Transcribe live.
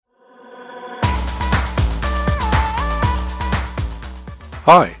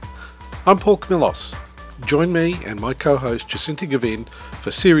Hi, I'm Paul Camillos. Join me and my co-host Jacinta Gavin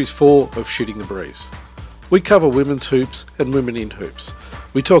for Series 4 of Shooting the Breeze. We cover women's hoops and women in hoops.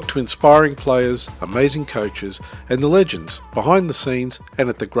 We talk to inspiring players, amazing coaches, and the legends behind the scenes and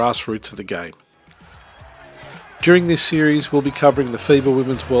at the grassroots of the game. During this series, we'll be covering the FIBA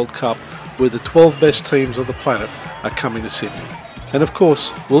Women's World Cup, where the 12 best teams on the planet are coming to Sydney. And of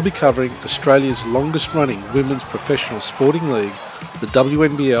course, we'll be covering Australia's longest-running women's professional sporting league, the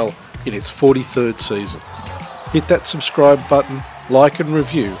WNBL, in its 43rd season. Hit that subscribe button, like and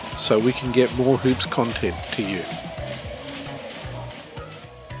review so we can get more hoops content to you.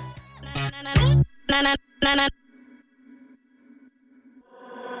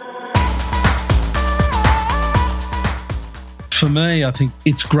 For me, I think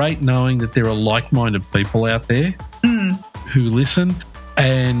it's great knowing that there are like-minded people out there who listen,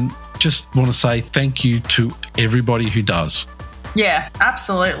 and just want to say thank you to everybody who does. Yeah,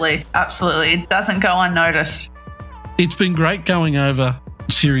 absolutely. Absolutely. It doesn't go unnoticed. It's been great going over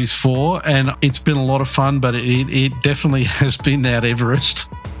Series 4, and it's been a lot of fun, but it definitely has been that Everest.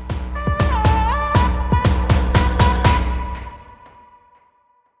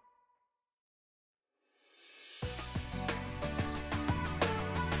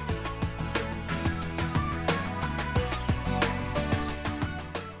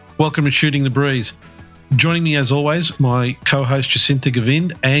 Welcome to Shooting the Breeze. Joining me as always, my co-host Jacinta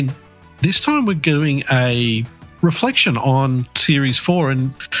Gavin, and this time we're doing a reflection on Series 4.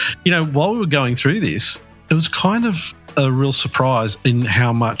 And, you know, while we were going through this, it was kind of a real surprise in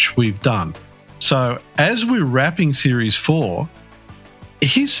how much we've done. So as we're wrapping Series 4,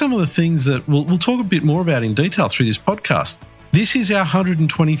 here's some of the things that we'll talk a bit more about in detail through this podcast. This is our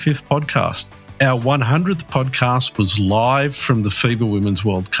 125th podcast. Our 100th podcast was live from the FIBA Women's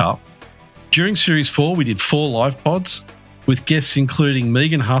World Cup. During Series 4, we did 4 live pods with guests including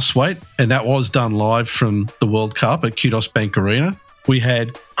Megan Hustwaite, and that was done live from the World Cup at Kudos Bank Arena. We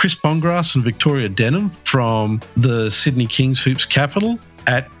had Chris Bongrass and Victoria Denham from the Sydney Kings Hoops Capital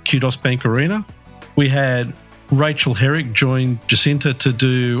at Kudos Bank Arena. We had Rachel Herrick join Jacinta to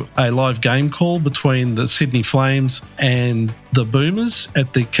do a live game call between the Sydney Flames and the Boomers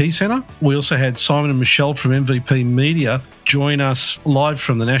at the Key Centre. We also had Simon and Michelle from MVP Media join us live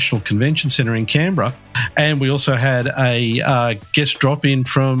from the National Convention Centre in Canberra. And we also had a guest drop-in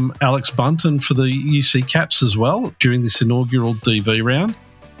from Alex Bunton for the UC Caps as well during this inaugural DV round.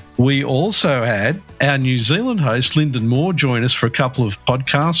 We also had our New Zealand host, Lyndon Moore, join us for a couple of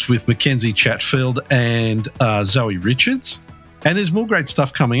podcasts with Mackenzie Chatfield and Zoe Richards. And there's more great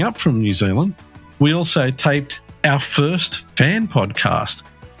stuff coming up from New Zealand. We also taped our first fan podcast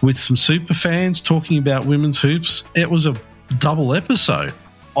with some super fans talking about women's hoops. It was a double episode.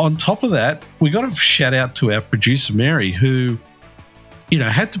 On top of that, we got a shout out to our producer, Mary, who, you know,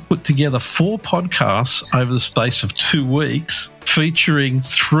 had to put together 4 podcasts over the space of 2 weeks featuring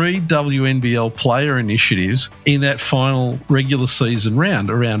 3 WNBL player initiatives in that final regular season round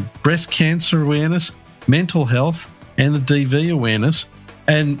around breast cancer awareness, mental health, and the DV awareness.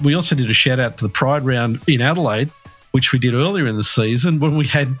 And we also did a shout out to the Pride round in Adelaide, which we did earlier in the season when we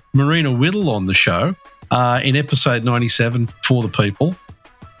had Marina Whittle on the show in episode 97 for the people.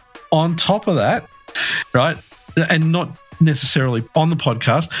 On top of that, right, and not necessarily on the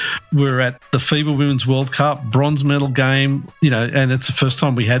podcast, we're at the FIBA Women's World Cup bronze medal game, you know, and it's the first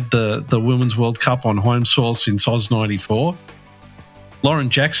time we had the Women's World Cup on home soil since Oz 94. Lauren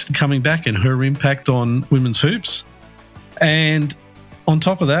Jackson coming back and her impact on women's hoops. And on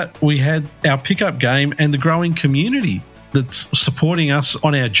top of that, we had our pickup game and the growing community that's supporting us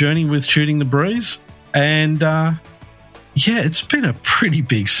on our journey with Shooting the Breeze. And yeah, it's been a pretty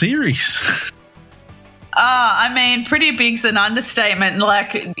big series. I mean, pretty big's an understatement.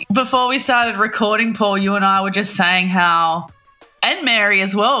 Like, before we started recording, Paul, you and I were just saying how, and Mary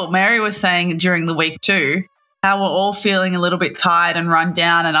as well, Mary was saying during the week too, how we're all feeling a little bit tired and run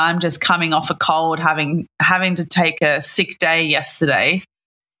down, and I'm just coming off a cold, having to take a sick day yesterday.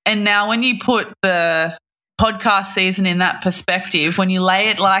 And now when you put the podcast season in that perspective, when you lay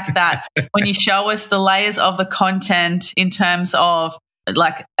it like that, when you show us the layers of the content in terms of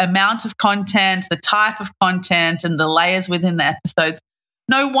like amount of content, the type of content, and the layers within the episodes,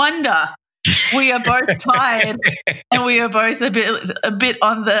 no wonder we are both tired and we are both a bit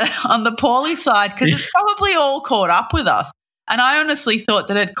on the poorly side, because it's probably all caught up with us. And I honestly thought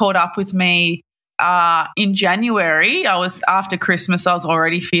that it caught up with me in January. After Christmas, I was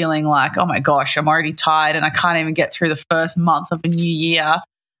already feeling like, oh my gosh, I'm already tired and I can't even get through the first month of a new year.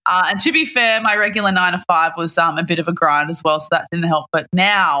 And to be fair, my regular 9 to 5 was a bit of a grind as well, so that didn't help. But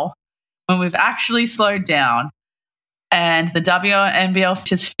now, when we've actually slowed down, and the WNBL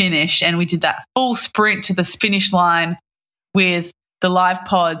just finished, and we did that full sprint to the finish line with the live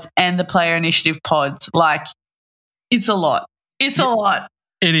pods and the player initiative pods. Like, it's a lot. It's a lot.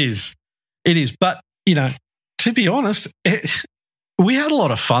 It is. It is. But, you know, to be honest, we had a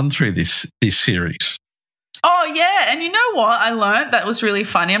lot of fun through this series. Oh, yeah. And you know what I learned that was really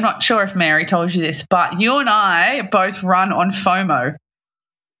funny? I'm not sure if Mary told you this, but you and I both run on FOMO.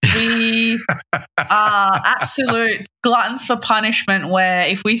 We are absolute gluttons for punishment, where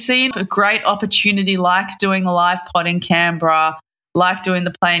if we see a great opportunity like doing the live pod in Canberra, like doing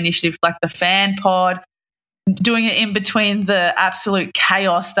the play initiative, like the fan pod, doing it in between the absolute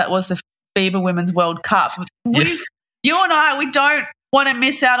chaos that was the FIBA Women's World Cup, you and I, we don't want to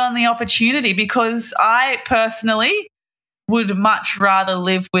miss out on the opportunity, because I personally would much rather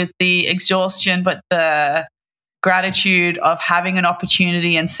live with the exhaustion but the gratitude of having an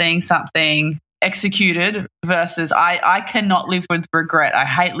opportunity and seeing something executed versus I cannot live with regret. I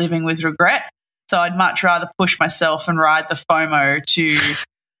hate living with regret. So I'd much rather push myself and ride the FOMO to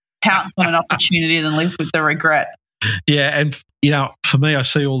pounce on an opportunity than live with the regret. Yeah, and, you know, for me, I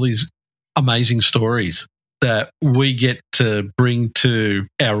see all these amazing stories that we get to bring to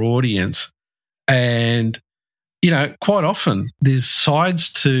our audience. And, you know, quite often there's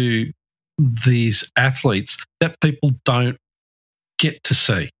sides to these athletes that people don't get to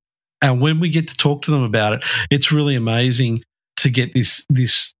see. And when we get to talk to them about it, it's really amazing to get this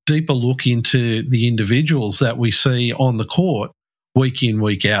deeper look into the individuals that we see on the court week in,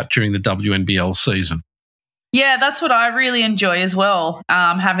 week out during the WNBL season. Yeah, that's what I really enjoy as well,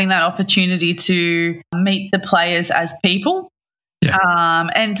 having that opportunity to meet the players as people. Yeah.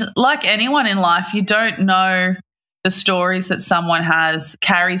 And like anyone in life, you don't know the stories that someone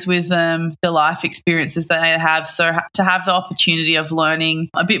carries with them, the life experiences that they have. So to have the opportunity of learning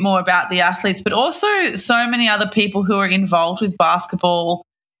a bit more about the athletes, but also so many other people who are involved with basketball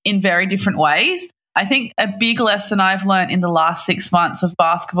in very different ways. I think a big lesson I've learned in the last 6 months of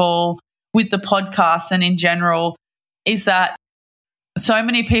basketball with the podcast and in general is that so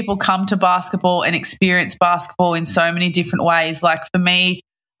many people come to basketball and experience basketball in so many different ways. Like for me,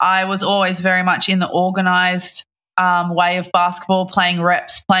 I was always very much in the organised way of basketball, playing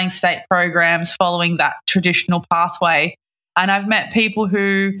reps, playing state programs, following that traditional pathway. And I've met people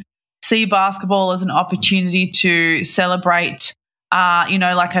who see basketball as an opportunity to celebrate,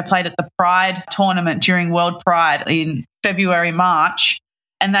 like I played at the Pride tournament during World Pride in February, March,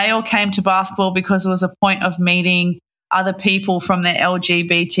 and they all came to basketball because it was a point of meeting other people from the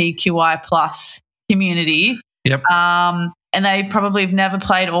LGBTQI plus community. Yep. And they probably have never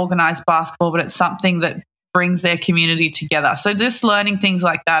played organised basketball, but it's something that brings their community together. So just learning things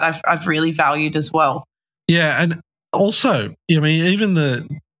like that I've really valued as well. Yeah, and also, I mean, even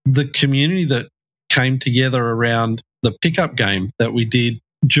the community that came together around the pickup game that we did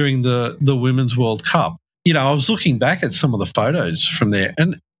during the Women's World Cup. You know, I was looking back at some of the photos from there,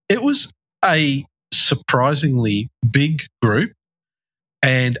 and it was a surprisingly big group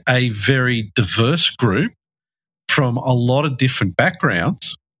and a very diverse group from a lot of different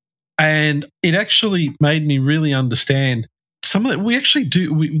backgrounds. And it actually made me really understand some of that. We actually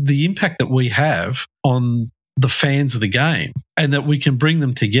the impact that we have on the fans of the game, and that we can bring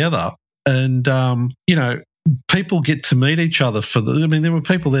them together. And, people get to meet each other there were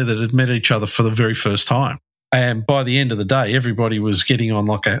people there that had met each other for the very first time. And by the end of the day, everybody was getting on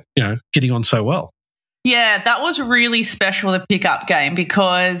getting on so well. Yeah, that was really special, the pickup game,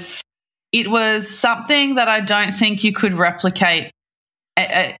 because it was something that I don't think you could replicate.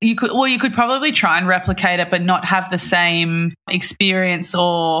 You could probably try and replicate it, but not have the same experience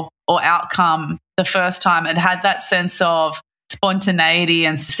or outcome the first time. It had that sense of spontaneity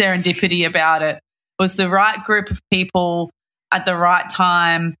and serendipity about it. It was the right group of people at the right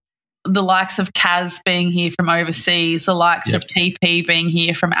time, the likes of Kaz being here from overseas, the likes of TP being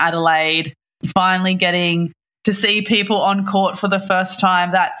here from Adelaide, finally getting to see people on court for the first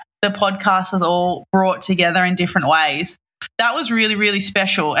time that the podcast has all brought together in different ways. That was really, really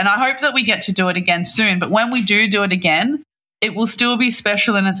special. And I hope that we get to do it again soon. But when we do it again, it will still be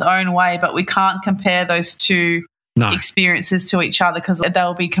special in its own way, but we can't compare those two experiences to each other because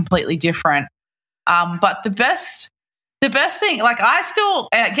they'll be completely different. But the best thing, like I still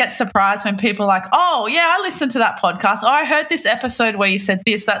get surprised when people are like, oh, yeah, I listened to that podcast. Oh, I heard this episode where you said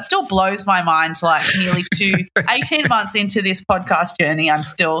this. That still blows my mind, like nearly 18 months into this podcast journey. I'm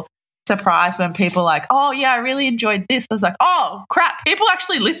still surprised when people are like, oh, yeah, I really enjoyed this. I was like, oh, crap, people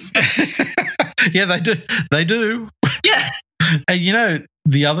actually listen. Yeah, they do. Yeah. And,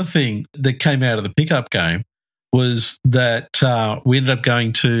 the other thing that came out of the pickup game was that we ended up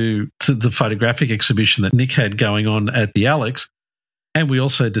going to the photographic exhibition that Nick had going on at the Alex, and we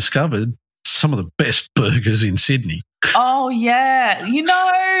also discovered some of the best burgers in Sydney. Oh, yeah. You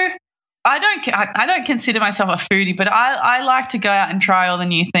know, I don't consider myself a foodie, but I like to go out and try all the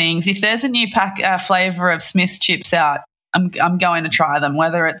new things. If there's a new flavour of Smith's chips out, I'm going to try them,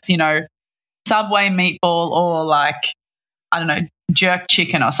 whether it's, you know, Subway meatball or like, I don't know, jerk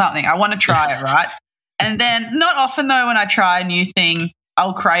chicken or something. I want to try it, right? And then not often, though, when I try a new thing,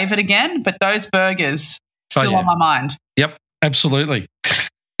 I'll crave it again. But those burgers still on my mind. Yep, absolutely.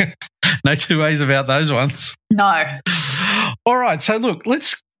 No two ways about those ones. No. All right. So, look,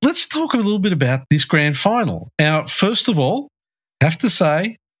 let's talk a little bit about this grand final. Now, first of all, I have to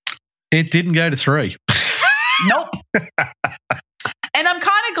say it didn't go to 3. Nope. And I'm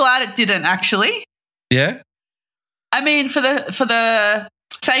kind of glad it didn't, actually. Yeah? I mean, for the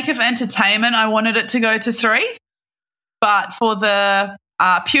sake of entertainment, I wanted it to go to 3. But for the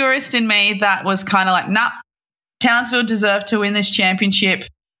purist in me, that was kind of like, nah, Townsville deserved to win this championship.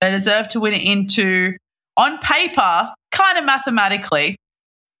 They deserve to win it into, on paper, kind of mathematically,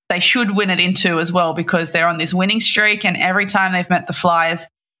 they should win it into as well because they're on this winning streak and every time they've met the Flyers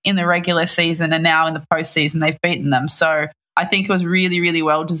in the regular season and now in the postseason, they've beaten them. So I think it was really, really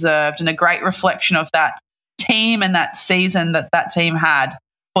well deserved and a great reflection of that team and that season that team had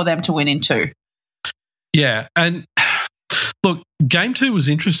for them to win into. Yeah, and look, Game 2 was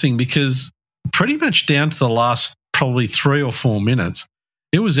interesting because pretty much down to the last probably 3 or 4 minutes,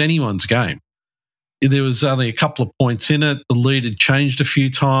 it was anyone's game. There was only a couple of points in it. The lead had changed a few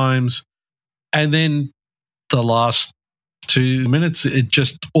times. And then the last 2 minutes, it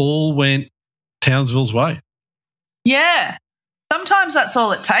just all went Townsville's way. Yeah. Sometimes that's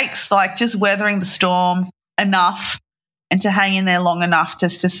all it takes, like just weathering the storm enough and to hang in there long enough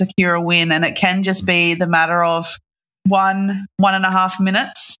just to secure a win. And it can just be the matter of 1.5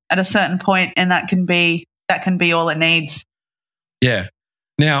 minutes at a certain point, and that can be all it needs. Yeah.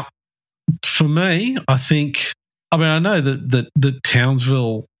 Now, for me, I know that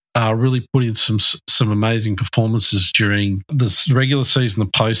Townsville really put in some amazing performances during this regular season,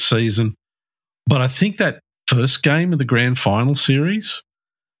 the postseason, but I think that first game of the grand final series,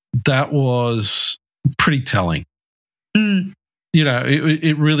 that was pretty telling. Mm. You know,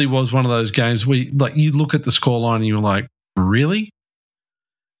 it really was one of those games where, like, you look at the scoreline and you're like, really?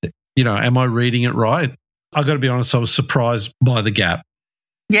 You know, am I reading it right? I got to be honest, I was surprised by the gap.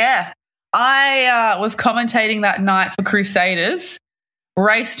 Yeah. I was commentating that night for Crusaders,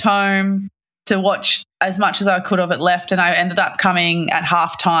 raced home to watch as much as I could of it left, and I ended up coming at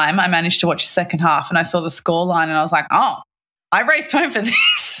halftime. I managed to watch the second half, and I saw the scoreline, and I was like, oh, I raced home for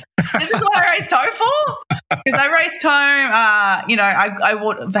this. This is what I raced home for? Because I raced home, I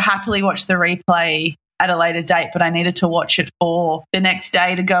would happily watch the replay at a later date, but I needed to watch it for the next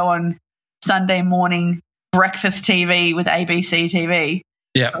day to go on Sunday morning breakfast TV with ABC TV.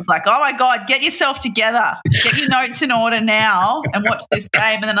 Yeah. So I was like, oh, my God, get yourself together. Get your notes in order now and watch this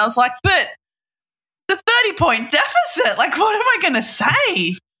game. And then I was like, but the 30-point deficit, like, what am I going to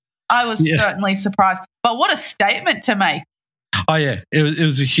say? I was certainly surprised. But what a statement to make. Oh, yeah. It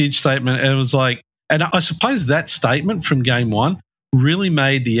was a huge statement. It was like, and I suppose that statement from game 1 really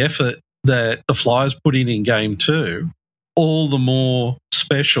made the effort that the Flyers put in game 2 all the more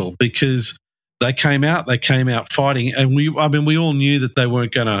special because they came out fighting, and we all knew that they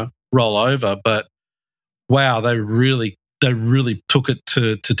weren't going to roll over, but wow, they really took it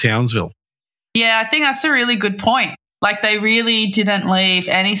to Townsville. Yeah, I think that's a really good point. Like, they really didn't leave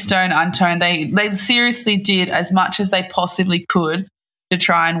any stone unturned. They seriously did as much as they possibly could to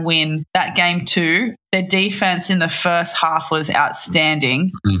try and win that game 2. Their defense in the first half was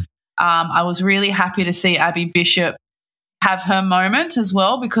outstanding. Mm-hmm. I was really happy to see Abby Bishop have her moment as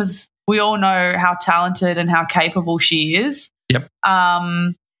well because we all know how talented and how capable she is. Yep.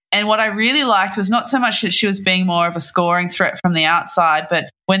 And what I really liked was not so much that she was being more of a scoring threat from the outside, but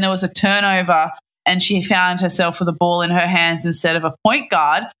when there was a turnover and she found herself with a ball in her hands instead of a point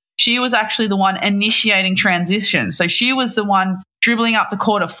guard, she was actually the one initiating transition. So she was the one dribbling up the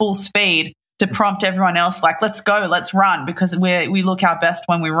court at full speed to prompt everyone else, like, let's go, let's run, because we look our best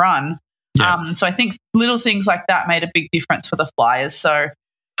when we run. Yeah. So I think little things like that made a big difference for the Flyers. So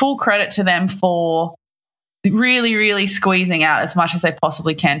full credit to them for really, really squeezing out as much as they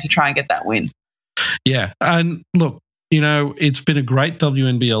possibly can to try and get that win. Yeah. And look, it's been a great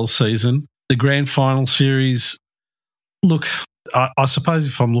WNBL season. The grand final series, look, I suppose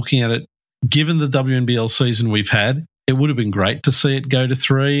if I'm looking at it, given the WNBL season we've had, it would have been great to see it go to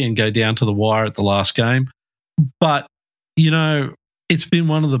 3 and go down to the wire at the last game. But, it's been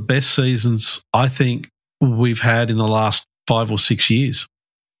one of the best seasons I think we've had in the last 5 or 6 years.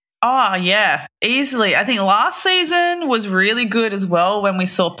 Oh, yeah, easily. I think last season was really good as well when we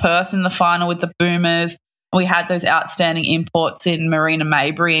saw Perth in the final with the Boomers. We had those outstanding imports in Marina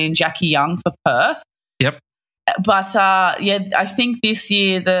Mabrey and Jackie Young for Perth. Yep. But, I think this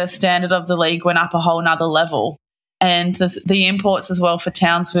year the standard of the league went up a whole nother level. And the imports as well for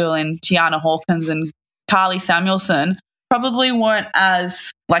Townsville and Tiana Hawkins and Carly Samuelson probably weren't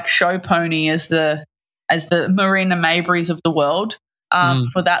as like show pony as the Marina Mabreys of the world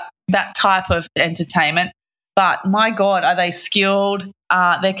for that type of entertainment. But my God, are they skilled?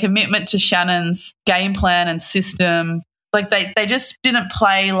 Their commitment to Shannon's game plan and system, like they just didn't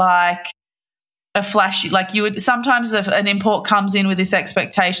play like a flashy, like you would sometimes if an import comes in with this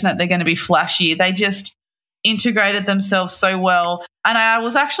expectation that they're going to be flashy, they just integrated themselves so well. And I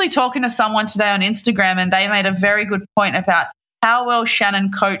was actually talking to someone today on Instagram and they made a very good point about how well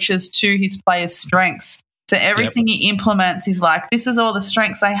Shannon coaches to his players' strengths. So everything he implements is like, this is all the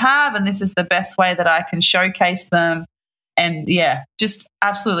strengths I have and this is the best way that I can showcase them. And, yeah, just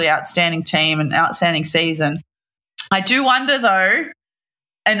absolutely outstanding team and outstanding season. I do wonder, though,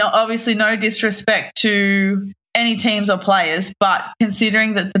 and obviously no disrespect to any teams or players, but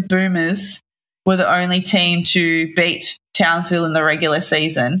considering that the Boomers were the only team to beat Townsville in the regular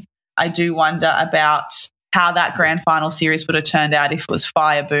season, I do wonder about how that grand final series would have turned out if it was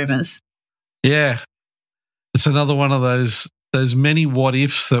Fire Boomers. Yeah. It's another one of those many what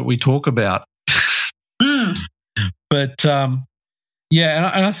ifs that we talk about. But and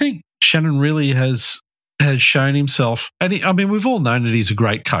I think Shannon really has shown himself. And we've all known that he's a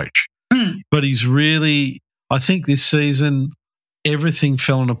great coach, but he's really, I think this season everything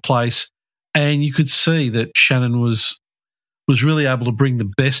fell into place, and you could see that Shannon was really able to bring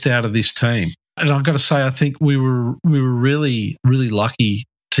the best out of this team. And I've got to say, I think we were really, really lucky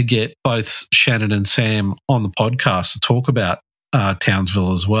to get both Shannon and Sam on the podcast to talk about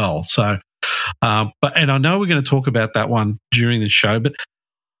Townsville as well. So, and I know we're going to talk about that one during the show, but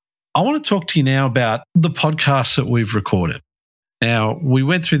I want to talk to you now about the podcasts that we've recorded. Now, we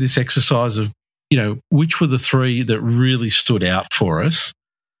went through this exercise of, which were the three that really stood out for us.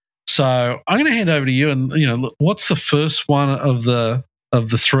 So I'm going to hand over to you, and look, what's the first one of the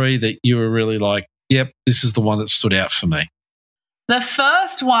three that you were really like, yep, this is the one that stood out for me? The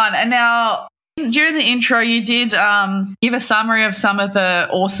first one, and now during the intro, you did give a summary of some of the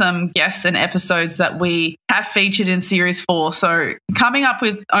awesome guests and episodes that we have featured in Series 4. So coming up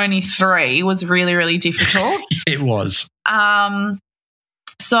with only 3 was really, really difficult. It was.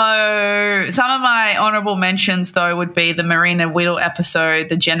 So some of my honourable mentions, though, would be the Marina Whittle episode,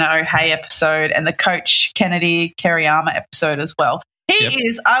 the Jenna O'Hay episode, and the Coach Kennedy Kariyama episode as well. He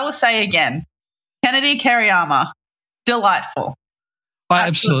is, I will say again, Kennedy Kariyama, delightful.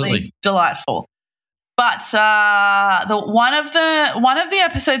 Absolutely delightful. But one of the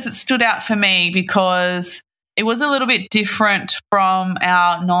episodes that stood out for me because it was a little bit different from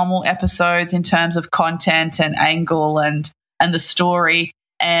our normal episodes in terms of content and angle and the story,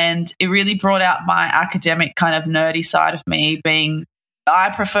 and it really brought out my academic kind of nerdy side of me. I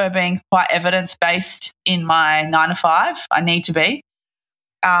prefer being quite evidence-based in my 9 to 5. I need to be.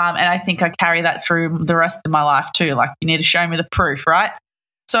 And I think I carry that through the rest of my life too. Like, you need to show me the proof, right?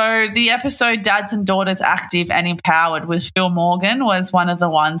 So the episode Dads and Daughters Active and Empowered with Phil Morgan was one of the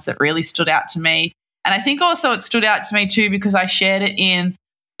ones that really stood out to me. And I think also it stood out to me too because I shared it in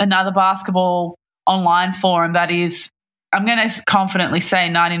another basketball online forum that is, I'm going to confidently say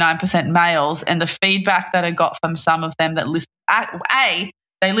 99% males, and the feedback that I got from some of them that A,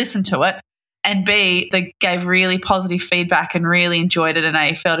 they listened to it, and B, they gave really positive feedback and really enjoyed it, and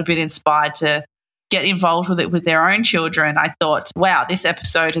I felt a bit inspired to get involved with it with their own children. I thought, wow, this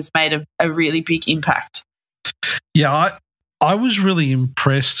episode has made a really big impact. Yeah, I was really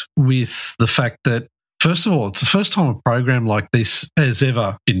impressed with the fact that, first of all, it's the first time a program like this has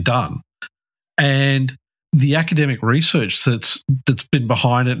ever been done. And the academic research that's been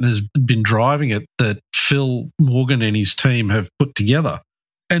behind it and has been driving it that Phil Morgan and his team have put together.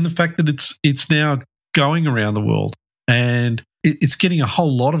 And the fact that it's now going around the world and it's getting a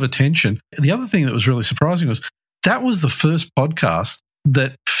whole lot of attention. The other thing that was really surprising was that was the first podcast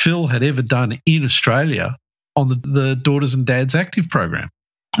that Phil had ever done in Australia on the Daughters and Dads Active program.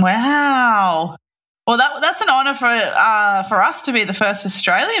 Wow. Well, that's an honour for us to be the first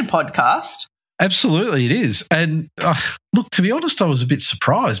Australian podcast. Absolutely, it is. And look, to be honest, I was a bit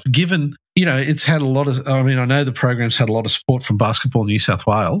surprised, given, it's had a lot of, I know the program's had a lot of support from Basketball New South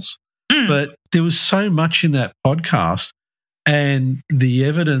Wales, but there was so much in that podcast and the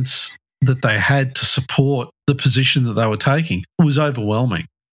evidence that they had to support the position that they were taking was overwhelming.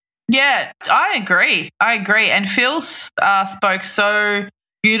 Yeah, I agree. And Phil spoke so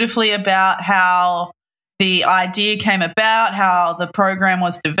beautifully about how the idea came about, how the program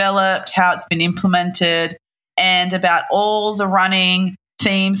was developed, how it's been implemented, and about all the running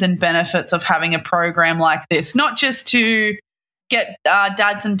themes and benefits of having a program like this, not just to get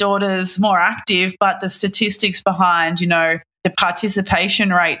dads and daughters more active, but the statistics behind, the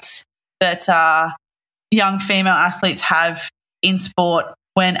participation rates that young female athletes have in sport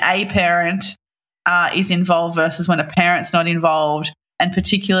when a parent is involved versus when a parent's not involved, and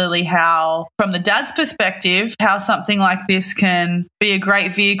particularly how, from the dad's perspective, how something like this can be a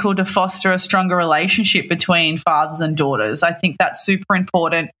great vehicle to foster a stronger relationship between fathers and daughters. I think that's super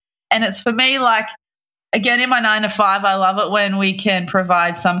important. And it's, for me, like, again, in my 9 to 5, I love it when we can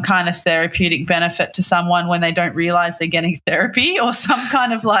provide some kind of therapeutic benefit to someone when they don't realize they're getting therapy, or some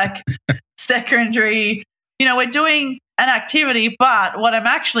kind of like secondary, we're doing an activity, but what I'm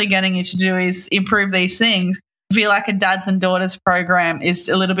actually getting you to do is improve these things. I feel like a dads and daughters program is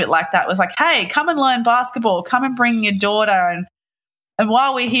a little bit like that. It was like, hey, come and learn basketball, come and bring your daughter. And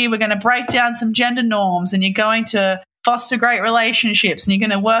while we're here, we're going to break down some gender norms, and you're going to foster great relationships, and you're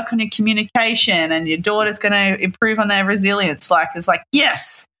going to work on your communication, and your daughter's going to improve on their resilience. Like, it's like,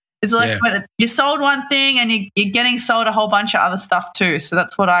 yes. It's like, but you sold one thing and you're getting sold a whole bunch of other stuff too. So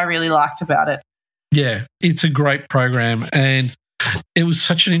that's what I really liked about it. Yeah, it's a great program, and it was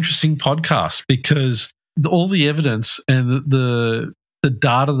such an interesting podcast because all the evidence and the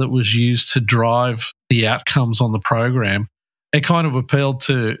data that was used to drive the outcomes on the program, it kind of appealed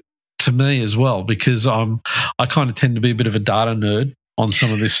to me as well, because I kind of tend to be a bit of a data nerd on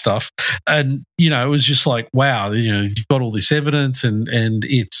some of this stuff. And, it was just like, wow, you've got all this evidence and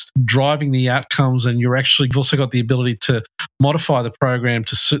it's driving the outcomes, and you've also got the ability to modify the program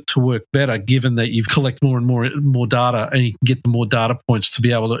to work better, given that you've collected more and more data, and you can get the more data points to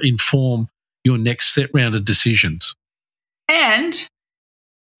be able to inform your next set round of decisions. And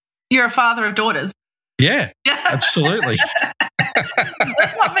you're a father of daughters. Yeah, absolutely.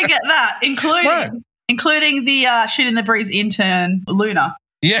 Let's not forget that, including the Shooting the Breeze intern, Luna.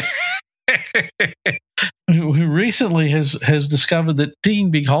 Yeah. Who recently has discovered that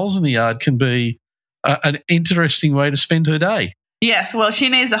digging big holes in the yard can be an interesting way to spend her day. Yes, well, she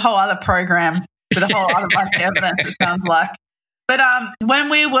needs a whole other program with a whole other bunch of evidence, it sounds like. But when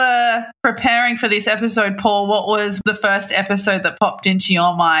we were preparing for this episode, Paul, what was the first episode that popped into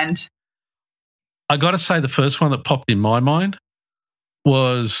your mind? I got to say, the first one that popped in my mind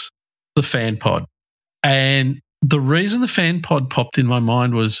was the fan pod. And the reason the fan pod popped in my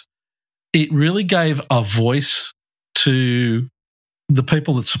mind was it really gave a voice to the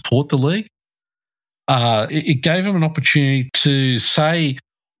people that support the league. It gave them an opportunity to say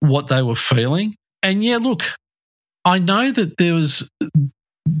what they were feeling. And yeah, look, I know that there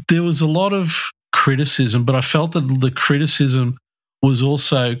was a lot of criticism, but I felt that the criticism was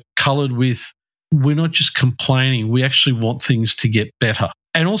also coloured with, we're not just complaining, we actually want things to get better.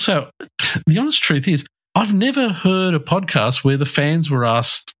 And also, the honest truth is, I've never heard a podcast where the fans were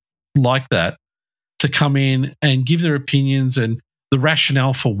asked like that to come in and give their opinions and the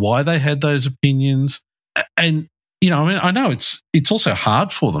rationale for why they had those opinions. And, I know it's also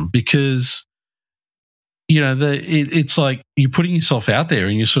hard for them because, it's like you're putting yourself out there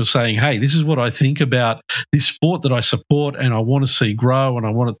and you're sort of saying, hey, this is what I think about this sport that I support and I want to see grow and I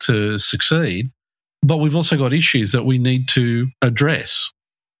want it to succeed. But we've also got issues that we need to address.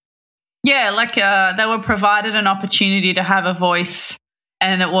 Yeah, like they were provided an opportunity to have a voice,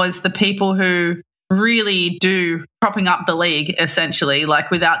 and it was the people who really do propping up the league, essentially. Like,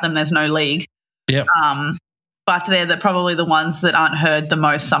 without them, there's no league. Yeah. But they're probably the ones that aren't heard the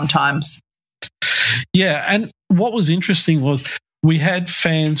most sometimes. Yeah, and what was interesting was we had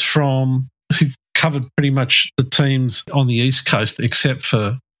fans who covered pretty much the teams on the East Coast except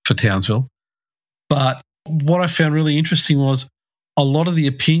for Townsville. But what I found really interesting was a lot of the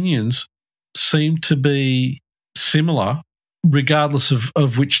opinions seemed to be similar regardless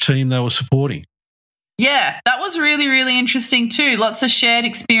of which team they were supporting. Yeah, that was really, really interesting too. Lots of shared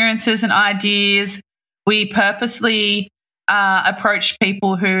experiences and ideas. We purposely approached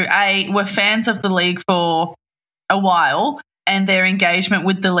people who, were fans of the league for a while, and their engagement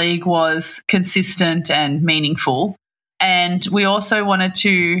with the league was consistent and meaningful. And we also wanted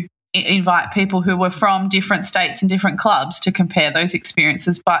to invite people who were from different states and different clubs to compare those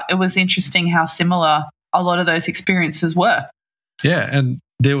experiences. But it was interesting how similar a lot of those experiences were. Yeah, and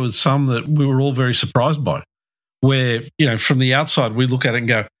there was some that we were all very surprised by, where, from the outside we look at it and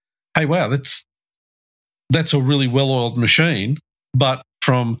go, hey, wow, that's a really well-oiled machine. But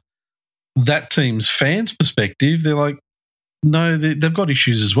from that team's fans' perspective, they're like, no, they've got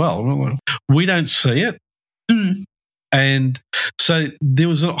issues as well. We don't see it. And so there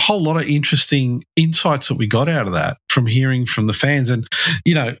was a whole lot of interesting insights that we got out of that from hearing from the fans. And,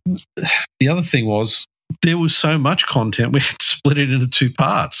 you know, the other thing was there was so much content, we had to split it into 2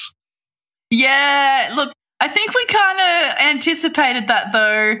 parts. Yeah, look, I think we kind of anticipated that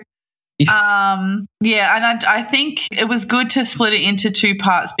though. And I think it was good to split it into 2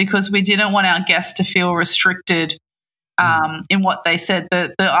 parts because we didn't want our guests to feel restricted in what they said.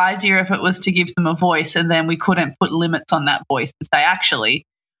 The idea of it was to give them a voice, and then we couldn't put limits on that voice and say, actually,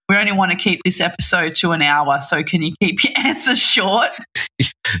 we only want to keep this episode to an hour, so can you keep your answers short?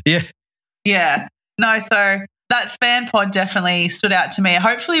 Yeah. Yeah. No, so that fan pod definitely stood out to me.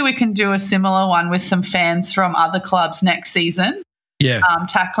 Hopefully we can do a similar one with some fans from other clubs next season. Yeah.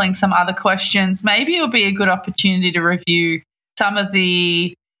 Tackling some other questions. Maybe it'll be a good opportunity to review some of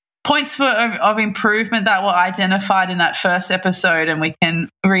the points of improvement that were identified in that first episode, and we can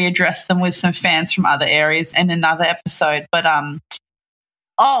readdress them with some fans from other areas in another episode. But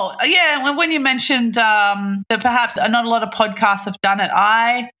when you mentioned that perhaps not a lot of podcasts have done it,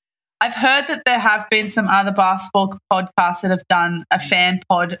 I've heard that there have been some other basketball podcasts that have done a fan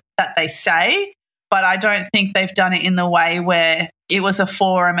pod that they say, but I don't think they've done it in the way where it was a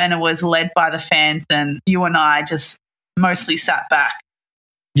forum and it was led by the fans and you and I just mostly sat back.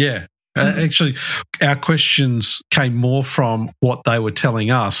 Yeah. Actually, our questions came more from what they were telling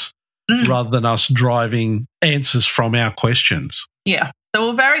us rather than us driving answers from our questions. Yeah. So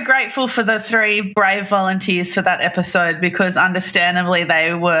we're very grateful for the 3 brave volunteers for that episode because understandably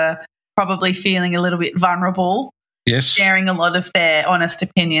they were probably feeling a little bit vulnerable. Yes. Sharing a lot of their honest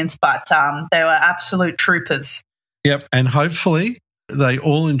opinions, but they were absolute troopers. Yep. And hopefully they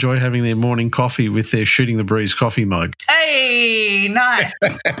all enjoy having their morning coffee with their Shooting the Breeze coffee mug. Hey, nice.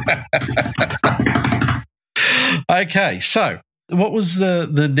 Okay. So what was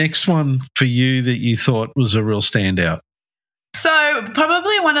the next one for you that you thought was a real standout? So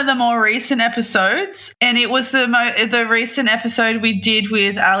probably one of the more recent episodes, and it was the recent episode we did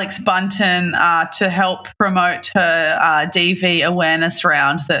with Alex Bunton to help promote her DV awareness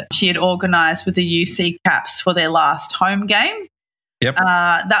round that she had organised with the UC Caps for their last home game. Yep.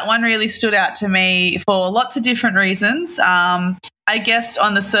 That one really stood out to me for lots of different reasons. I guess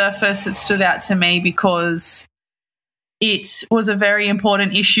on the surface it stood out to me because it was a very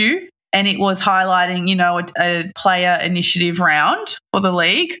important issue. And it was highlighting, you know, a player initiative round for the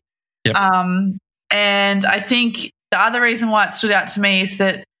league. Yep. And I think the other reason why it stood out to me is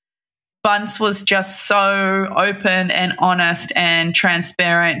that Bunce was just so open and honest and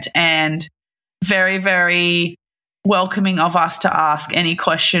transparent and very, very welcoming of us to ask any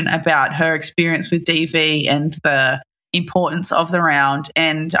question about her experience with DV and the importance of the round.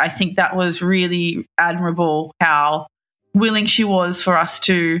 And I think that was really admirable how willing she was for us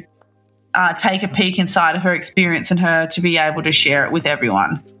to take a peek inside of her experience and her to be able to share it with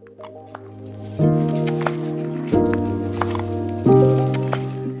everyone.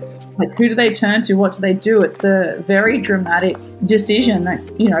 Like, who do they turn to? What do they do? It's a very dramatic decision that,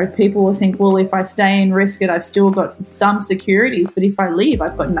 you know, people will think, well, if I stay and risk it, I've still got some securities, but if I leave,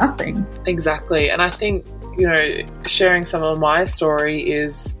 I've got nothing. Exactly. And I think, you know, sharing some of my story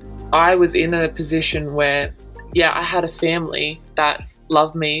is I was in a position where, yeah, I had a family that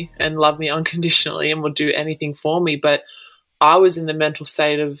love me and love me unconditionally and will do anything for me, but I was in the mental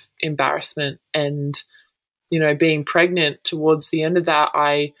state of embarrassment and, you know, being pregnant towards the end of that,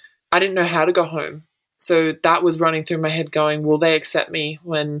 I didn't know how to go home. So that was running through my head going, will they accept me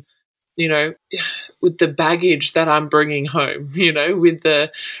when, you know, with the baggage that I'm bringing home, you know,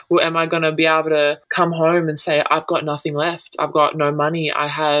 am I going to be able to come home and say, I've got nothing left. I've got no money. I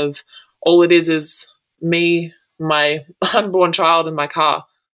have, all it is me, my unborn child and my car.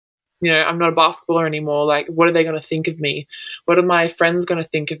 You know, I'm not a basketballer anymore. Like, what are they going to think of me? What are my friends going to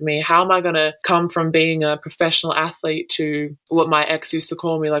think of me? How am I going to come from being a professional athlete to what my ex used to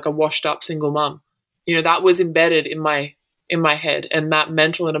call me, like a washed up single mum? You know, that was embedded in my head, and that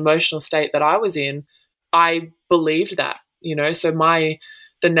mental and emotional state that I was in, I believed that, you know. So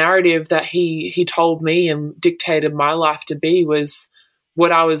the narrative that he told me and dictated my life to be was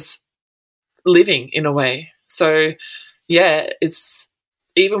what I was living in a way. So, yeah, it's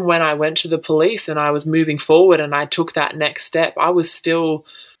even when I went to the police and I was moving forward and I took that next step, I was still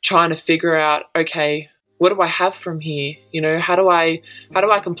trying to figure out, okay, what do I have from here? You know, how do I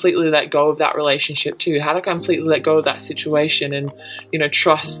completely let go of that relationship too? How do I completely let go of that situation and, you know,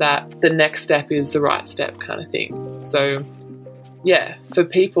 trust that the next step is the right step kind of thing. So, yeah, for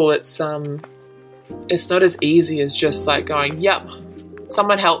people, it's not as easy as just like going, yep,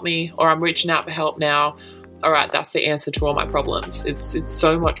 someone help me, or I'm reaching out for help now. All right, that's the answer to all my problems. It's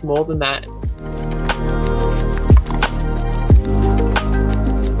so much more than that.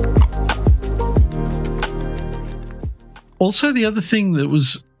 also the other thing that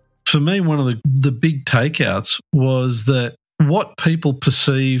was, for me, one of the big takeouts was that what people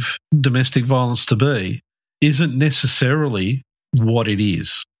perceive domestic violence to be isn't necessarily what it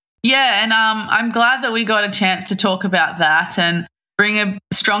is. Yeah, and I'm glad that we got a chance to talk about that and bring a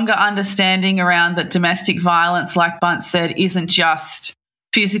stronger understanding around that domestic violence, like Bunt said, isn't just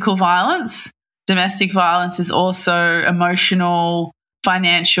physical violence. Domestic violence is also emotional,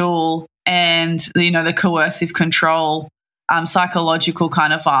 financial, and, the coercive control, psychological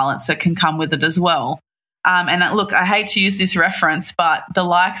kind of violence that can come with it as well. And look, I hate to use this reference, but the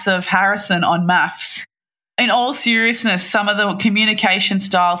likes of Harrison on Maths, in all seriousness, some of the communication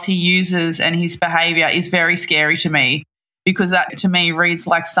styles he uses and his behaviour is very scary to me, because that to me reads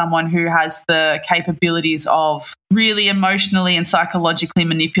like someone who has the capabilities of really emotionally and psychologically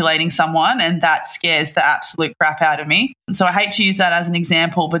manipulating someone, and that scares the absolute crap out of me. And so I hate to use that as an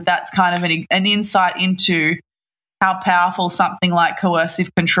example, but that's kind of an insight into how powerful something like coercive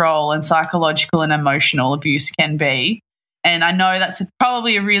control and psychological and emotional abuse can be. And I know that's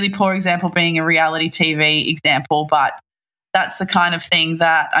probably a really poor example being a reality TV example, but that's the kind of thing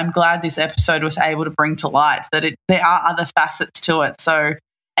that I'm glad this episode was able to bring to light, that there are other facets to it. So,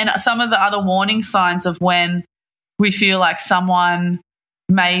 and some of the other warning signs of when we feel like someone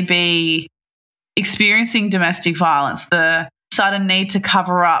may be experiencing domestic violence, the sudden need to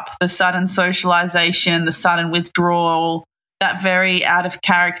cover up, the sudden socialization, the sudden withdrawal, that very out of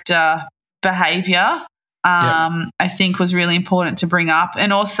character behavior, I think was really important to bring up.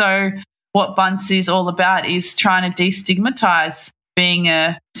 And also what Bunce is all about is trying to destigmatize being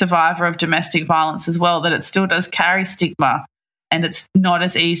a survivor of domestic violence as well, that it still does carry stigma and it's not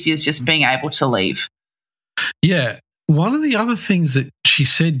as easy as just being able to leave. Yeah. One of the other things that she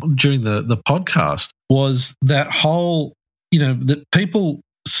said during the podcast was that whole, that people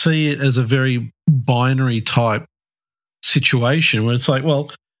see it as a very binary type situation where it's like,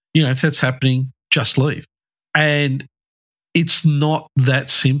 well, if that's happening, just leave. And it's not that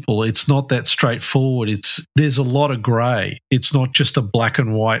simple. It's not that straightforward. There's a lot of grey. It's not just a black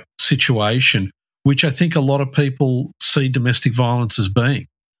and white situation, which I think a lot of people see domestic violence as being.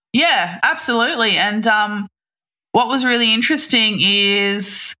 Yeah, absolutely. And what was really interesting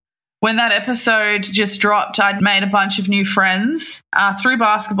is when that episode just dropped, I'd made a bunch of new friends through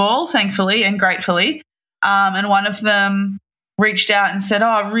basketball, thankfully and gratefully. And one of them reached out and said,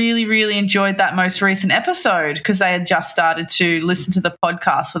 I really, really enjoyed that most recent episode, because they had just started to listen to the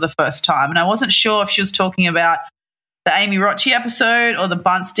podcast for the first time. And I wasn't sure if she was talking about the Amy Rocci episode or the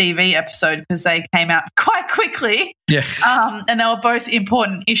Bunce DV episode, because they came out quite quickly. Yeah. And they were both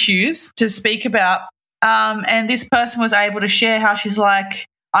important issues to speak about. And this person was able to share how she's like,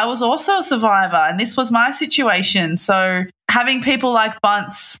 I was also a survivor and this was my situation. So having people like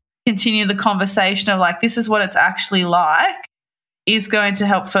Bunce continue the conversation of like, this is what it's actually like, is going to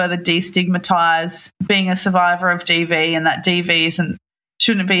help further destigmatize being a survivor of DV, and that DV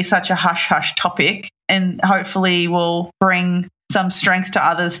shouldn't be such a hush-hush topic, and hopefully will bring some strength to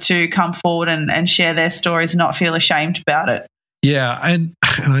others to come forward and share their stories and not feel ashamed about it. Yeah, and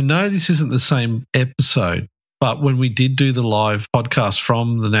I know this isn't the same episode, but when we did do the live podcast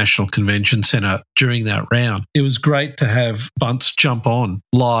from the National Convention Centre during that round, it was great to have Bunce jump on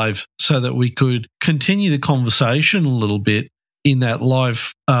live so that we could continue the conversation a little bit in that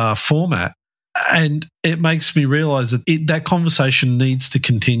live format. And it makes me realise that that conversation needs to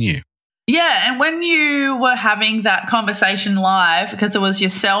continue. Yeah, and when you were having that conversation live, because it was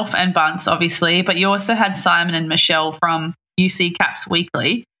yourself and Bunce, obviously, but you also had Simon and Michelle from UC Caps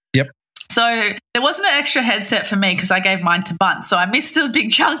Weekly. Yep. So there wasn't an extra headset for me because I gave mine to Bunce, so I missed a big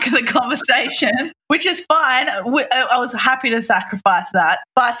chunk of the conversation, which is fine. I was happy to sacrifice that.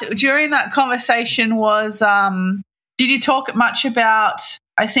 But during that conversation did you talk much about,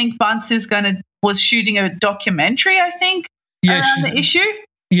 I think Bunce was shooting a documentary, I think, around the issue?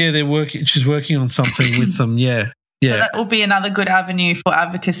 Yeah, she's working on something with them, yeah. So that will be another good avenue for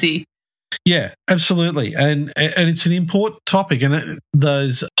advocacy. Yeah, absolutely. And it's an important topic, and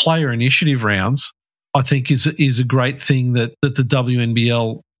those player initiative rounds, I think, is a great thing that the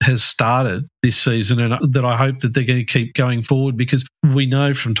WNBL has started this season, and that I hope that they're going to keep going forward, because we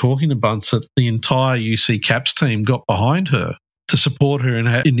know from talking to Bunce that the entire UC Caps team got behind her to support her in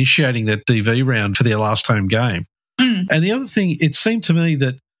initiating that DV round for their last home game. Mm. And the other thing, it seemed to me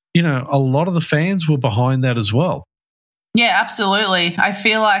that, a lot of the fans were behind that as well. Yeah, absolutely. I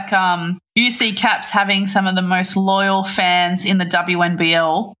feel like UC Caps having some of the most loyal fans in the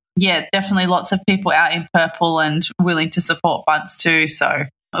WNBL. Yeah, definitely lots of people out in purple and willing to support Bunce too. So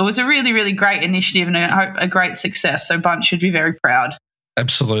it was a really, really great initiative and I hope a great success. So Bunce should be very proud.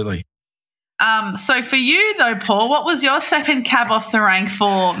 Absolutely. So for you, though, Paul, what was your second cab off the rank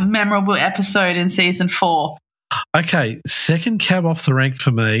for memorable episode in season 4? Okay, second cab off the rank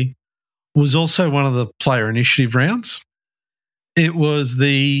for me was also one of the player initiative rounds. It was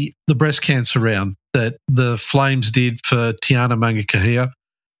the breast cancer round that the Flames did for Tiana Mangakahia.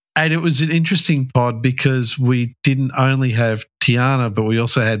 And it was an interesting pod because we didn't only have Tiana, but we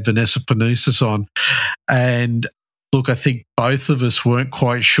also had Vanessa Panousis on. And look, I think both of us weren't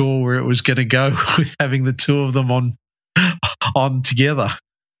quite sure where it was going to go with having the two of them on together.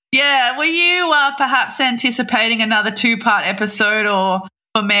 Yeah, were you perhaps anticipating another 2-part episode, or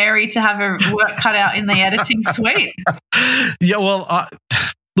for Mary to have her work cut out in the editing suite? Yeah, well,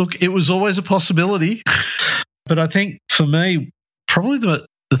 look, it was always a possibility. But I think for me, probably the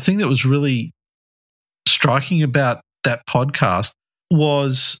thing that was really striking about that podcast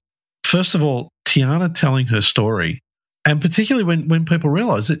was, first of all, Tiana telling her story, and particularly when people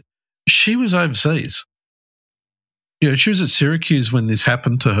realise that she was overseas. She was at Syracuse when this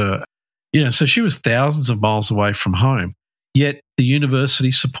happened to her. So she was thousands of miles away from home. Yet the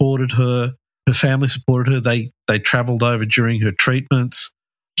university supported her, her family supported her. They travelled over during her treatments.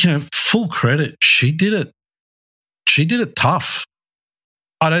 Full credit. She did it. She did it tough.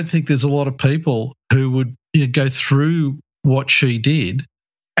 I don't think there's a lot of people who would go through what she did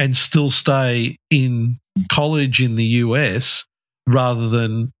and still stay in college in the US rather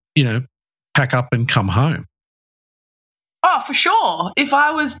than, pack up and come home. Oh, for sure. If I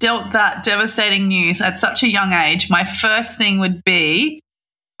was dealt that devastating news at such a young age, my first thing would be,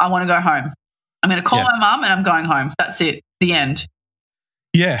 I want to go home. I'm going to call my mum and I'm going home. That's it. The end.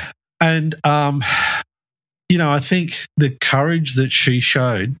 Yeah. And, I think the courage that she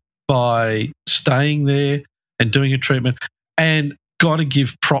showed by staying there and doing her treatment, and got to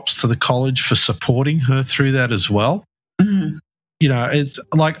give props to the college for supporting her through that as well. Mm. It's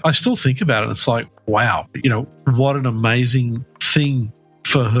like, I still think about it. It's like, wow, what an amazing thing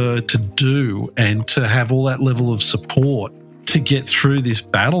for her to do, and to have all that level of support to get through this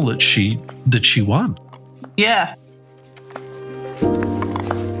battle that she won. Yeah.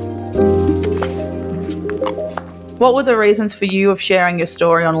 What were the reasons for you of sharing your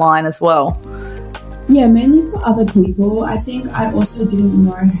story online as well? Yeah, mainly for other people. I think I also didn't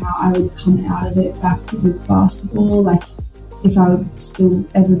know how I would come out of it back with basketball, like if I would still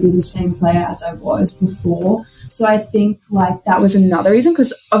ever be the same player as I was before. So I think that was another reason,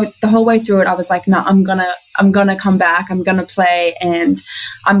 because the whole way through it I was like, no, I'm gonna come back, I'm gonna play, and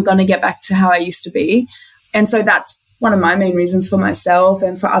I'm gonna get back to how I used to be. And so that's one of my main reasons for myself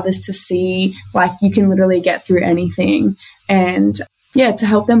and for others to see, you can literally get through anything, and to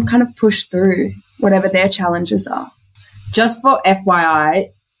help them kind of push through whatever their challenges are. Just for FYI,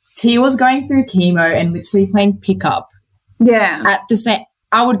 T was going through chemo and literally playing pickup. Yeah. At the same,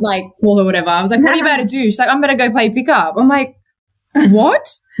 I would call her whatever. I was like, what are you about to do? She's like, I'm going to go play pickup. I'm like, what?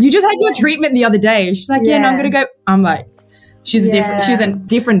 You just had your treatment the other day. She's like, yeah, no, I'm going to go. I'm like, she's a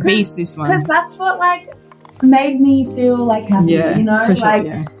different beast, this one. Because that's what made me feel happy, for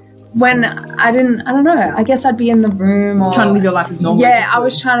sure, when I don't know, I guess I'd be in the room or trying to live your life as normal. Yeah, I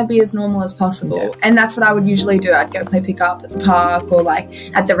was trying to be as normal as possible. And that's what I would usually do. I'd go play pickup at the park or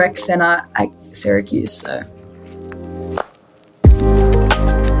at the rec centre at Syracuse. So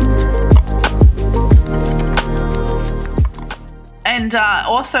And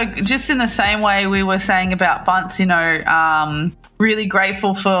also, just in the same way we were saying about Bunce, really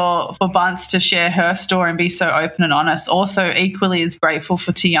grateful for Bunce to share her story and be so open and honest. Also, equally as grateful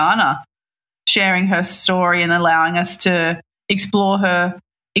for Tiana sharing her story and allowing us to explore her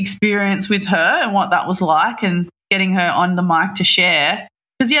experience with her and what that was like, and getting her on the mic to share.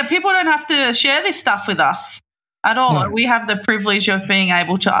 Because, people don't have to share this stuff with us at all. No. We have the privilege of being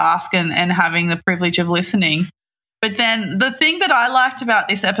able to ask and having the privilege of listening. But then the thing that I liked about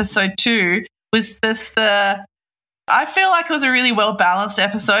this episode too was I feel like it was a really well-balanced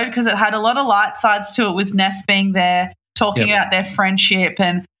episode, because it had a lot of light sides to it, with Ness being there, talking about their friendship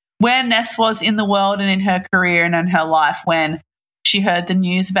and where Ness was in the world and in her career and in her life when she heard the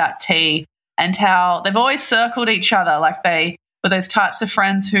news about T, and how they've always circled each other. They were those types of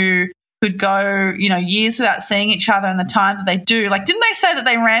friends who could go, years without seeing each other, and the times that they do. Didn't they say that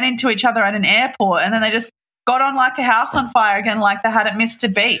they ran into each other at an airport and then they just got on like a house on fire again, like they hadn't missed a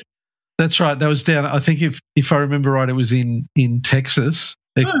beat? That's right. That was down, I think if I remember right, it was in Texas.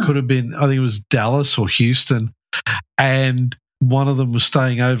 It could have been, I think it was Dallas or Houston. And one of them was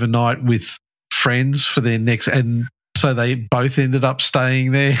staying overnight with friends for their next, and so they both ended up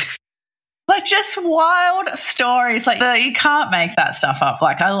staying there. Just wild stories. You can't make that stuff up.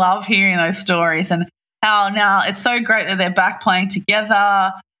 I love hearing those stories, and how now it's so great that they're back playing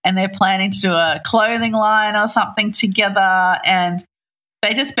together. and they're planning to do a clothing line or something together, and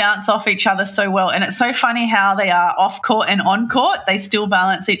they just bounce off each other so well. And it's so funny how they are off court and on court. They still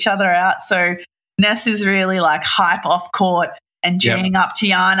balance each other out. So Ness is really like hype off court and geeing up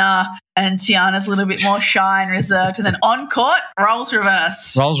Tiana, and Tiana's a little bit more shy and reserved. And then on court, roles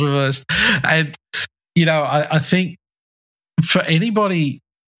reversed. Roles reversed. And, you know, I think for anybody,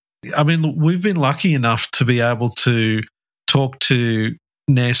 I mean, we've been lucky enough to be able to talk to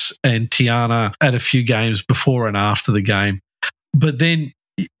Ness and Tiana at a few games before and after the game. But then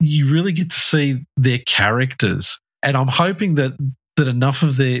you really get to see their characters. And I'm hoping that enough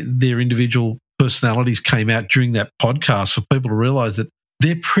of their individual personalities came out during that podcast for people to realise that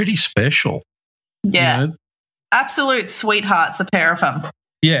they're pretty special. Yeah. You know? Absolute sweethearts, a pair of them.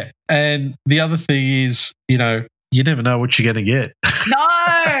 Yeah. And the other thing is, you know, you never know what you're going to get.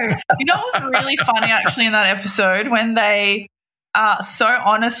 No. You know what was really funny actually in that episode when they so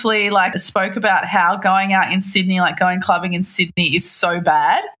honestly like spoke about how going out in Sydney, like going clubbing in Sydney is so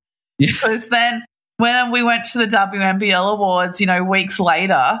bad. Yeah. Because then when we went to the WNBL Awards, you know, weeks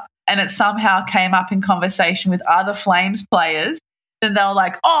later, and it somehow came up in conversation with other Flames players, then they were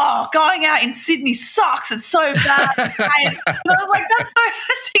like, oh, going out in Sydney sucks. It's so bad. And I was like,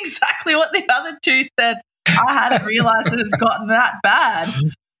 that's exactly what the other two said. I hadn't realised it had gotten that bad.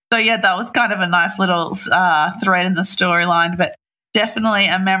 So, yeah, that was kind of a nice little thread in the storyline, but definitely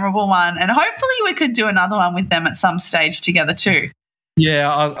a memorable one. And hopefully we could do another one with them at some stage together too.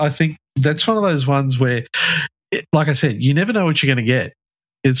 Yeah, I think that's one of those ones where, like I said, you never know what you're going to get.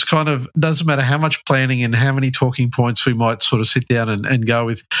 It's kind of doesn't matter how much planning and how many talking points we might sort of sit down and go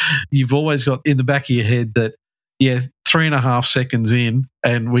with. You've always got in the back of your head that, 3.5 seconds in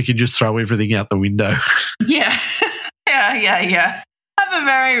and we can just throw everything out the window. Yeah. Yeah. Have a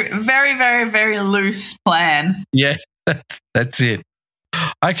very, very, very, very loose plan. Yeah, that's it.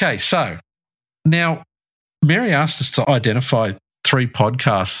 Okay, so now Mary asked us to identify 3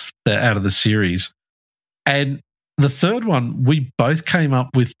 podcasts that out of the series, and the third one we both came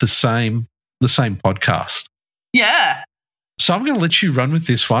up with the same podcast. Yeah. So I'm going to let you run with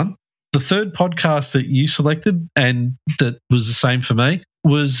this one. The third podcast that you selected and that was the same for me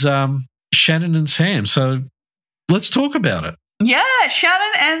was Shannon and Sam. So let's talk about it. Yeah,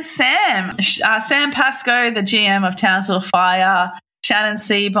 Shannon and Sam. Sam Pascoe, the GM of Townsville Fire, Shannon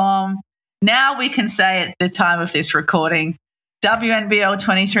Seabohm. Now we can say at the time of this recording, WNBL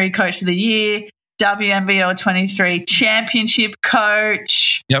 23 Coach of the Year, WNBL 23 Championship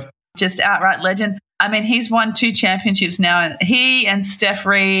Coach. Yep. Just outright legend. I mean, he's won 2 championships now. He and Steph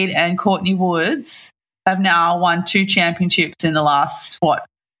Reed and Courtney Woods have now won 2 championships in the last,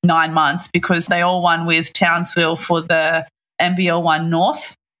 9 months, because they all won with Townsville for the NBL 1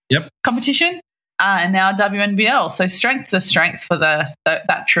 North competition, and now WNBL. So strength to strength for that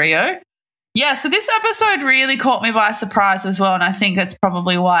trio. Yeah, so this episode really caught me by surprise as well, and I think that's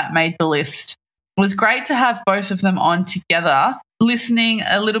probably why it made the list. It was great to have both of them on together, listening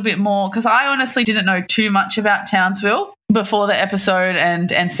a little bit more, because I honestly didn't know too much about Townsville before the episode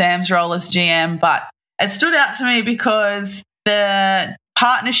and Sam's role as GM, but it stood out to me because the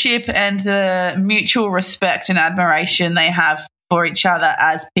partnership and the mutual respect and admiration they have for each other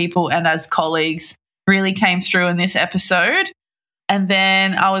as people and as colleagues really came through in this episode. And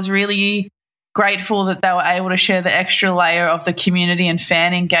then I was really grateful that they were able to share the extra layer of the community and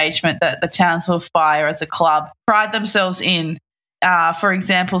fan engagement that the Townsville Fire as a club pride themselves in. For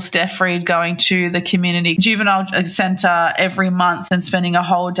example, Steph Reed going to the community juvenile centre every month and spending a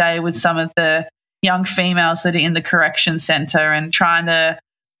whole day with some of the young females that are in the correction centre and trying to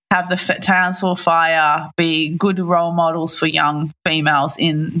have the Townsville Fire be good role models for young females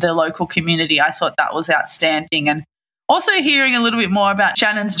in the local community. I thought that was outstanding. And also hearing a little bit more about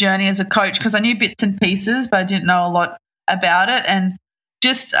Shannon's journey as a coach, because I knew bits and pieces, but I didn't know a lot about it. And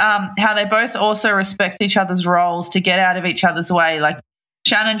just how they both also respect each other's roles to get out of each other's way. Like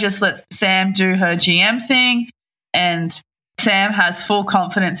Shannon just lets Sam do her GM thing, and Sam has full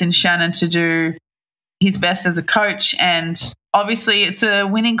confidence in Shannon to do his best as a coach. And obviously it's a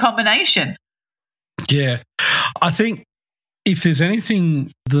winning combination. Yeah. I think if there's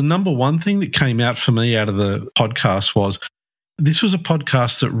anything, the number one thing that came out for me out of the podcast was this was a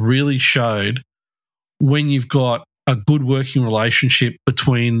podcast that really showed when you've got a good working relationship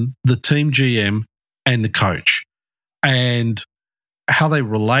between the team GM and the coach and how they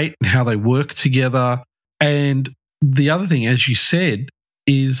relate and how they work together. And the other thing, as you said,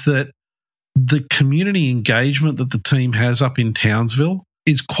 is that the community engagement that the team has up in Townsville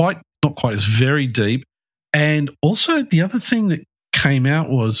is it's very deep. And also the other thing that came out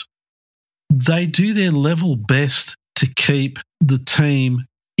was they do their level best to keep the team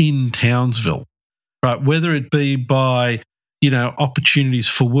in Townsville, right? Whether it be by, opportunities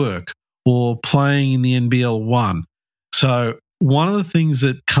for work or playing in the NBL 1. So one of the things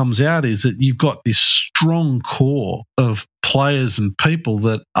that comes out is that you've got this strong core of players and people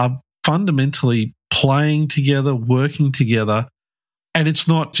that are fundamentally playing together, working together. And it's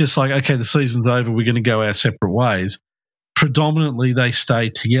not just like, okay, the season's over, we're going to go our separate ways. Predominantly, they stay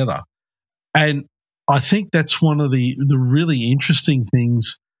together. And I think that's one of the really interesting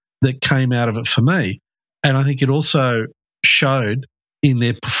things that came out of it for me. And I think it also showed in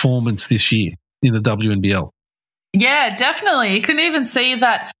their performance this year in the WNBL. Yeah, definitely. You can even see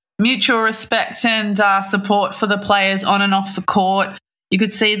that mutual respect and support for the players on and off the court. You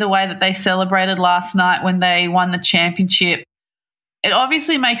could see the way that they celebrated last night when they won the championship. It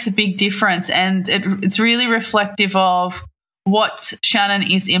obviously makes a big difference, and it's really reflective of what Shannon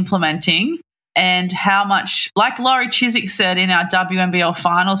is implementing and how much, like Laurie Chiswick said in our WNBL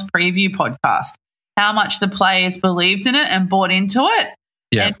finals preview podcast, how much the players believed in it and bought into it.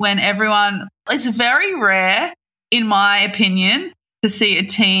 Yeah. And when everyone, it's very rare, in my opinion, to see a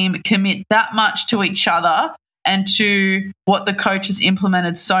team commit that much to each other and to what the coaches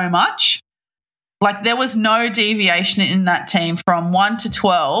implemented so much. Like, there was no deviation in that team from 1 to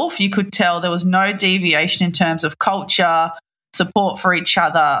 12. You could tell there was no deviation in terms of culture, support for each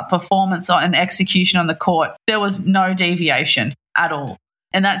other, performance and execution on the court. There was no deviation at all.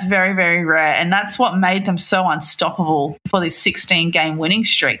 And that's very, very rare. And that's what made them so unstoppable for this 16-game winning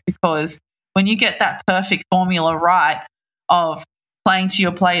streak, because when you get that perfect formula right of playing to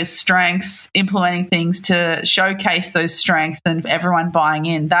your players' strengths, implementing things to showcase those strengths and everyone buying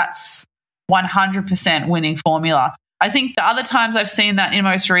in, that's 100% winning formula. I think the other times I've seen that in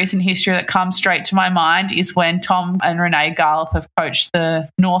most recent history that comes straight to my mind is when Tom and Renee Garlop have coached the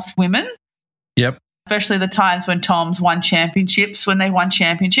North women. Yep. Especially the times when Tom's won championships, when they won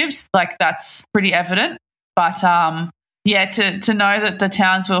championships, like, that's pretty evident. But to know that the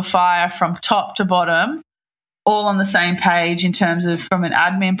Townsville Fire from top to bottom, all on the same page in terms of from an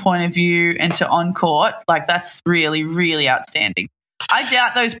admin point of view and to on court, like, that's really, really outstanding. I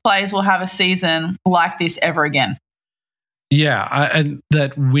doubt those players will have a season like this ever again. Yeah, and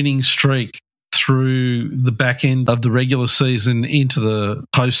that winning streak through the back end of the regular season into the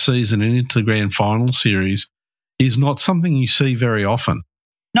postseason and into the grand final series is not something you see very often.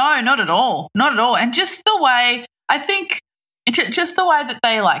 No, not at all. Not at all. And just the way, I think, just the way that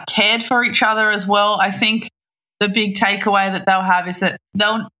they like cared for each other as well. I think the big takeaway that they'll have is that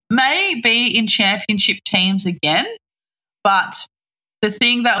they'll may be in championship teams again, but the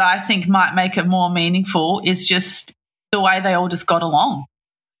thing that I think might make it more meaningful is just the way they all just got along.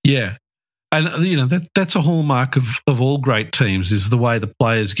 Yeah. And, that's a hallmark of all great teams, is the way the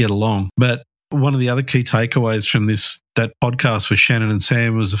players get along. But one of the other key takeaways from that podcast with Shannon and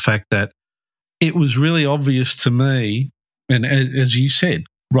Sam was the fact that it was really obvious to me, and as you said,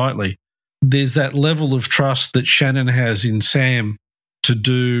 rightly, there's that level of trust that Shannon has in Sam to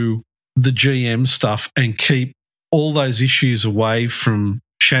do the GM stuff and keep all those issues away from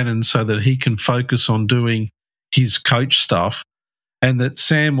Shannon so that he can focus on doing his coach stuff. And that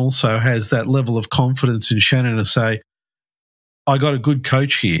Sam also has that level of confidence in Shannon to say, I got a good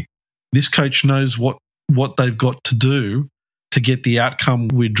coach here. This coach knows what they've got to do to get the outcome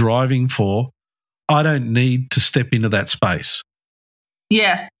we're driving for. I don't need to step into that space.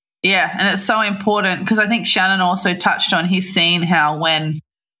 Yeah. And it's so important because I think Shannon also touched on, he's seen how when,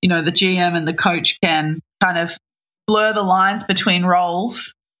 the GM and the coach can kind of blur the lines between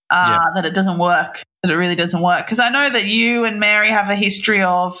roles, that it doesn't work. That it really doesn't work. Because I know that you and Mary have a history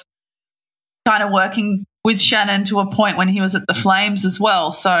of kind of working with Shannon to a point when he was at the Flames as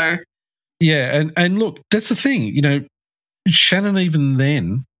well. So yeah, and look, that's the thing. Shannon even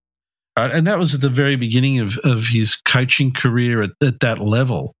then, right, and that was at the very beginning of his coaching career at that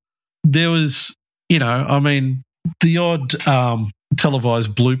level. There was, the odd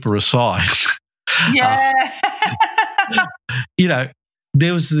televised blooper aside. Yeah.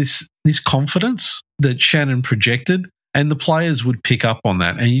 There was this confidence that Shannon projected, and the players would pick up on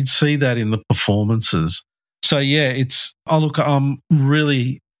that, and you'd see that in the performances. So yeah, I'm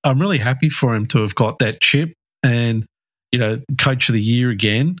really happy for him to have got that chip and coach of the year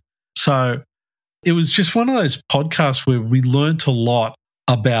again. So it was just one of those podcasts where we learnt a lot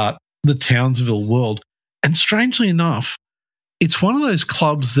about the Townsville world, and strangely enough, it's one of those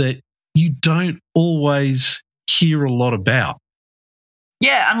clubs that you don't always hear a lot about.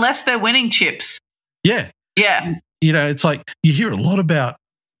 Yeah, unless they're winning chips. Yeah. Yeah. It's like you hear a lot about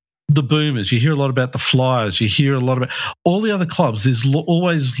the Boomers, you hear a lot about the Flyers, you hear a lot about all the other clubs. There's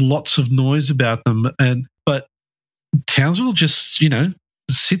always lots of noise about them, but Townsville just,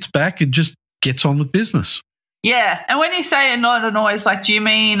 sits back and just gets on with business. Yeah, and when you say not a noise, like, do you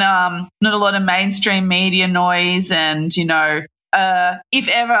mean not a lot of mainstream media noise? And, if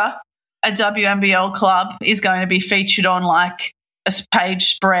ever a WNBL club is going to be featured on like a page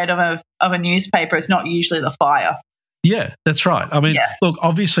spread of a newspaper, it's not usually the Fire. Yeah, that's right. I mean, look,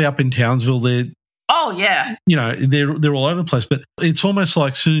 obviously up in Townsville, they're all over the place, but it's almost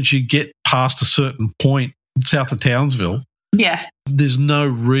like as soon as you get past a certain point south of Townsville, there's no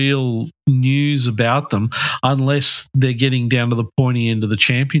real news about them unless they're getting down to the pointy end of the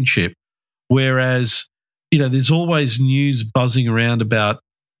championship. Whereas, there's always news buzzing around about,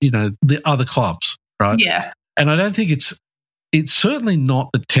 the other clubs, right? Yeah. And I don't think it's certainly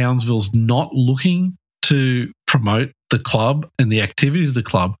not that Townsville's not looking to promote the club and the activities of the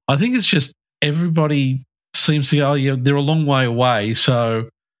club. I think it's just everybody seems to go, they're a long way away, so,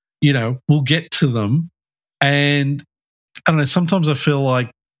 we'll get to them. And I don't know, sometimes I feel like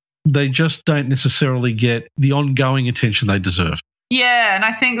they just don't necessarily get the ongoing attention they deserve. Yeah, and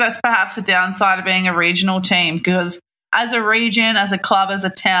I think that's perhaps a downside of being a regional team, because as a region, as a club, as a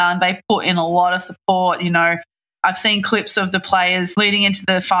town, they put in a lot of support. I've seen clips of the players leading into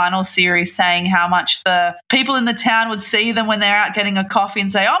the final series saying how much the people in the town would see them when they're out getting a coffee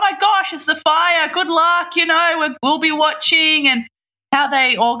and say, oh my gosh, it's the Fire, good luck, we'll be watching, and how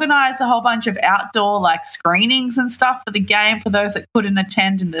they organise a whole bunch of outdoor like screenings and stuff for the game for those that couldn't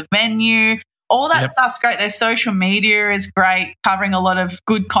attend in the venue. All that stuff's great. Their social media is great, covering a lot of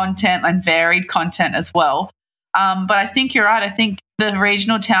good content and varied content as well. But I think you're right. I think the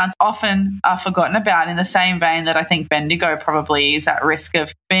regional towns often are forgotten about in the same vein that I think Bendigo probably is at risk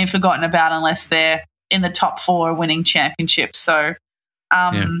of being forgotten about unless they're in the top 4 winning championships. So,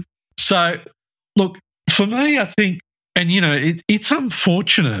 So, look, for me, I think, and, it's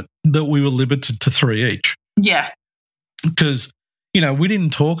unfortunate that we were limited to 3 each. Yeah. Because, we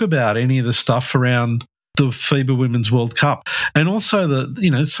didn't talk about any of the stuff around the FIBA Women's World Cup. And also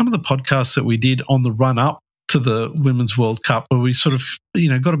some of the podcasts that we did on the run up to the Women's World Cup, where we sort of,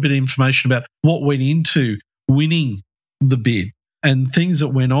 got a bit of information about what went into winning the bid and things that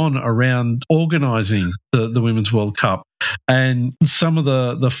went on around organising the Women's World Cup. And some of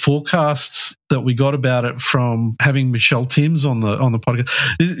the forecasts that we got about it from having Michelle Timms on the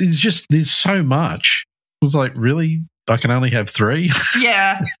podcast, there's so much. It was like, really? I can only have 3?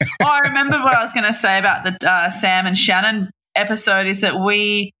 Yeah. I remember what I was going to say about the Sam and Shannon episode is that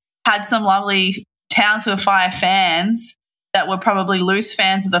we had some lovely Townsville Fire fans that were probably loose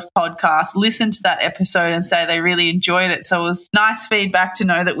fans of the podcast listen to that episode and say they really enjoyed it. So it was nice feedback to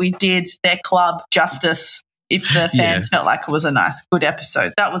know that we did their club justice if the fans felt like it was a nice, good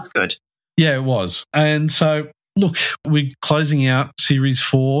episode. That was good. Yeah, it was. And so, look, we're closing out Series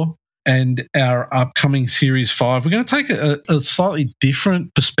 4 and our upcoming Series 5. We're going to take a slightly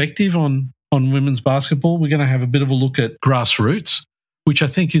different perspective on women's basketball. We're going to have a bit of a look at grassroots, which I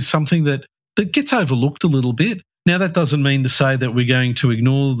think is something that gets overlooked a little bit. Now, that doesn't mean to say that we're going to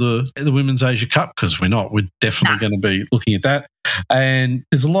ignore the Women's Asia Cup, because we're not. We're definitely going to be looking at that. And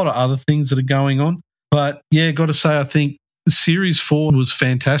there's a lot of other things that are going on. But, yeah, got to say, I think Series 4 was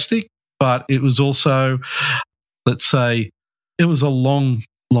fantastic, but it was also, let's say, it was a long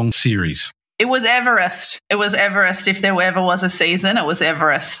series. It was Everest. It was Everest. If there ever was a season, it was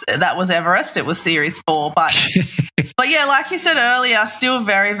Everest. That was Everest. It was Series 4. But yeah, like you said earlier, still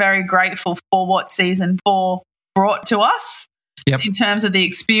very, very grateful for what Season 4 brought to us in terms of the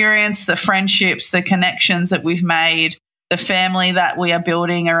experience, the friendships, the connections that we've made, the family that we are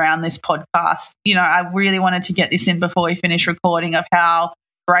building around this podcast. I really wanted to get this in before we finish recording of how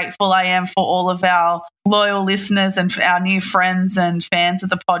grateful I am for all of our loyal listeners and our new friends and fans of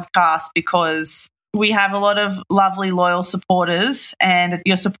the podcast, because we have a lot of lovely, loyal supporters and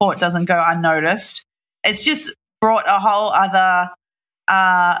your support doesn't go unnoticed. It's just brought a whole other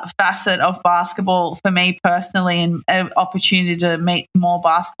facet of basketball for me personally, and an opportunity to meet more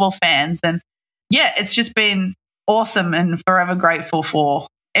basketball fans. And yeah, it's just been awesome, and forever grateful for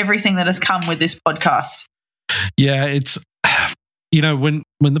everything that has come with this podcast. Yeah, it's, when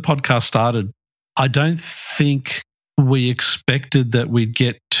the podcast started, I don't think we expected that we'd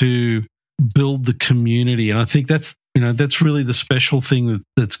get to build the community. And I think that's really the special thing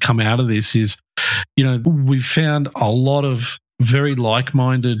that's come out of this is, we've found a lot of very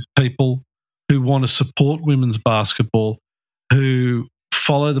like-minded people who want to support women's basketball, who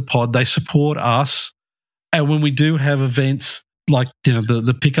follow the pod, they support us. And when we do have events like,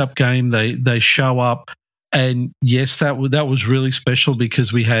 the pickup game, they show up. And yes, that was really special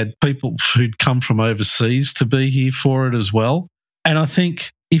because we had people who'd come from overseas to be here for it as well. And I think,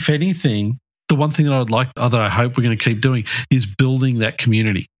 if anything, the one thing that I would like, that I hope we're going to keep doing, is building that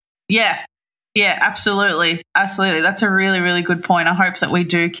community. Yeah, absolutely. Absolutely. That's a really, really good point. I hope that we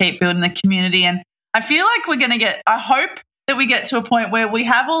do keep building the community. And I feel like I hope that we get to a point where we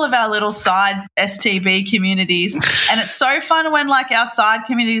have all of our little side STB communities. And it's so fun when like our side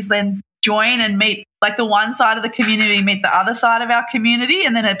communities then join and meet, like the one side of the community meet the other side of our community,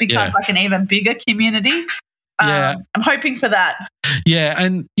 and then it becomes like an even bigger community. I'm hoping for that. Yeah,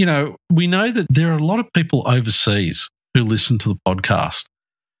 and, you know, we know that there are a lot of people overseas who listen to the podcast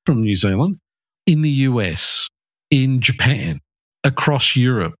from New Zealand, in the US, in Japan, across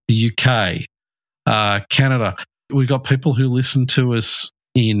Europe, the UK, Canada. We've got people who listen to us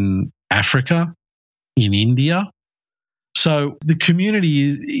in Africa, in India. So the community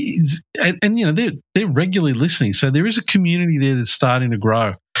is and you know, they're regularly listening. So there is a community there that's starting to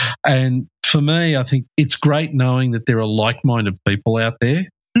grow. And for me, I think it's great knowing that there are like-minded people out there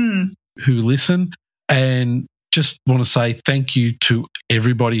who listen, and just want to say thank you to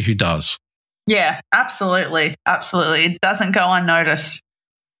everybody who does. Yeah, absolutely. Absolutely. It doesn't go unnoticed.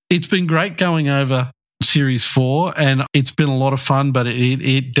 It's been great going over Series 4, and it's been a lot of fun, but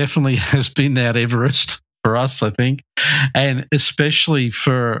it definitely has been that Everest for us, I think, and especially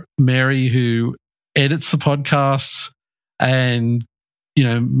for Mary, who edits the podcasts and, you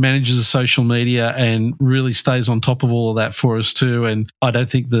know, manages the social media and really stays on top of all of that for us too. And I don't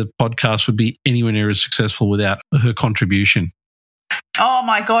think the podcast would be anywhere near as successful without her contribution. Oh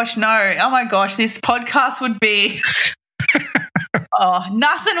my gosh, no. Oh my gosh, this podcast would be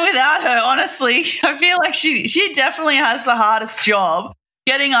nothing without her, honestly. I feel like she definitely has the hardest job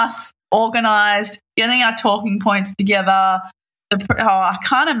getting us organised, getting our talking points together. I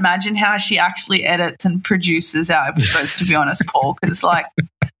can't imagine how she actually edits and produces our episodes, to be honest, Paul, because like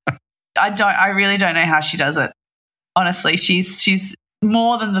I really don't know how she does it. Honestly, she's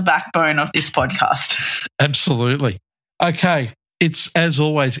more than the backbone of this podcast. Absolutely. Okay. It's, as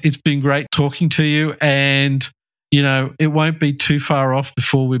always, it's been great talking to you, and, you know, it won't be too far off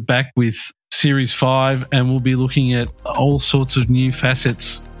before we're back with Series 5, and we'll be looking at all sorts of new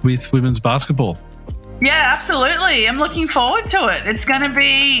facets with women's basketball. Yeah, absolutely. I'm looking forward to it. It's going to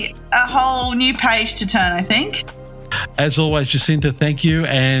be a whole new page to turn, I think. As always, Jacinta, thank you,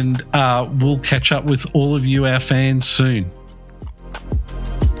 and we'll catch up with all of you, our fans, soon.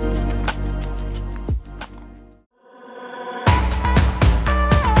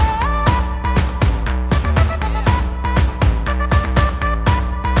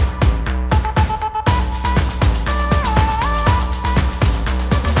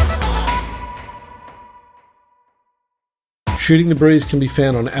 Shooting the Breeze can be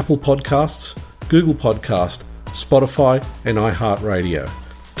found on Apple Podcasts, Google Podcast, Spotify, and iHeartRadio.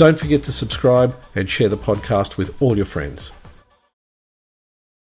 Don't forget to subscribe and share the podcast with all your friends.